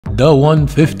The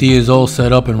 150 is all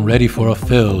set up and ready for a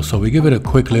fill, so we give it a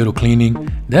quick little cleaning.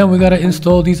 Then we gotta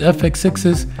install these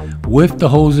FX6s with the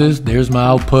hoses. There's my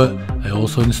output. I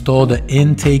also installed the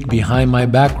intake behind my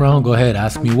background. Go ahead,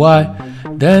 ask me why.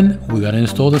 Then we gotta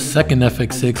install the second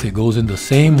FX6. It goes in the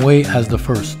same way as the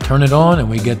first. Turn it on and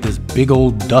we get this big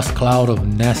old dust cloud of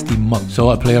nasty muck.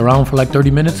 So I play around for like 30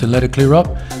 minutes and let it clear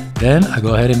up. Then I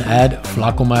go ahead and add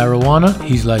Flacco my Arowana.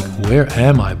 He's like, where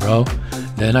am I, bro?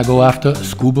 Then I go after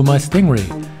Scuba my Stingray.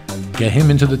 Get him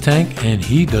into the tank and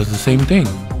he does the same thing.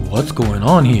 What's going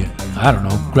on here? I don't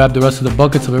know. Grab the rest of the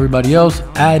buckets of everybody else,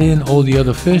 add in all the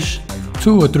other fish,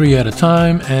 2 or 3 at a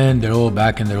time, and they're all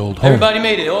back in their old home. Everybody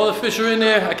made it. All the fish are in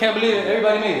there. I can't believe it.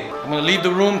 Everybody made it. I'm gonna leave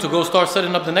the room to go start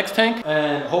setting up the next tank,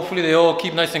 and hopefully they all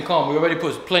keep nice and calm. We already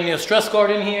put plenty of stress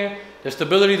guard in here. There's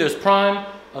stability, there's prime.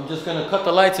 I'm just gonna cut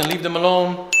the lights and leave them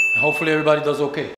alone, and hopefully everybody does okay.